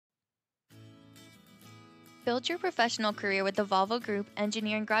Build your professional career with the Volvo Group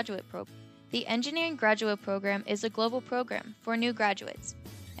Engineering Graduate Program. The Engineering Graduate Program is a global program for new graduates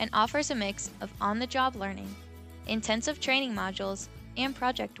and offers a mix of on-the-job learning, intensive training modules, and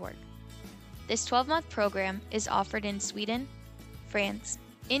project work. This 12-month program is offered in Sweden, France,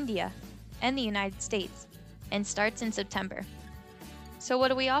 India, and the United States, and starts in September. So what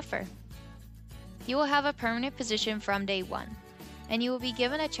do we offer? You will have a permanent position from day one, and you will be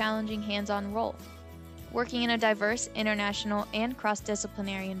given a challenging hands-on role, working in a diverse, international, and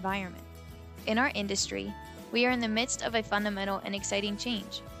cross-disciplinary environment. In our industry, we are in the midst of a fundamental and exciting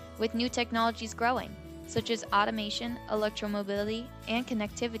change, with new technologies growing, such as automation, electromobility, and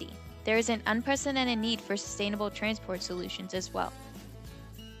connectivity. There is an unprecedented need for sustainable transport solutions as well.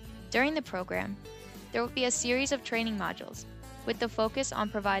 During the program, there will be a series of training modules with the focus on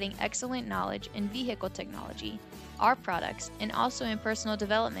providing excellent knowledge in vehicle technology, our products, and also in personal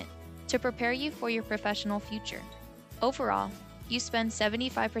development to prepare you for your professional future. Overall, you spend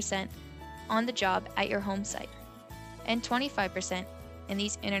 75% on the job at your home site and 25% in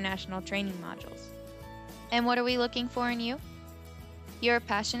these international training modules. And what are we looking for in you? You're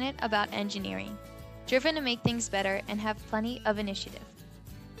passionate about engineering, driven to make things better, and have plenty of initiative.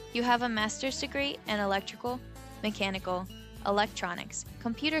 You have a master's degree in electrical, mechanical, electronics,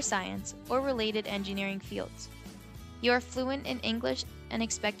 computer science, or related engineering fields. You are fluent in English and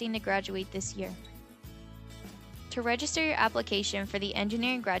expecting to graduate this year. To register your application for the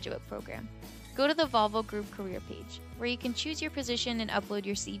Engineering Graduate Program, go to the Volvo Group career page, where you can choose your position and upload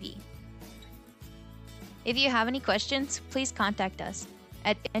your CV. If you have any questions, please contact us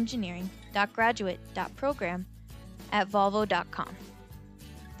at engineering.graduate.program@volvo.com.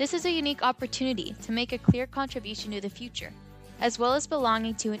 This is a unique opportunity to make a clear contribution to the future, as well as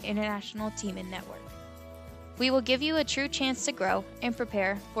belonging to an international team and network. We will give you a true chance to grow and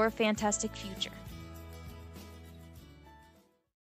prepare for a fantastic future.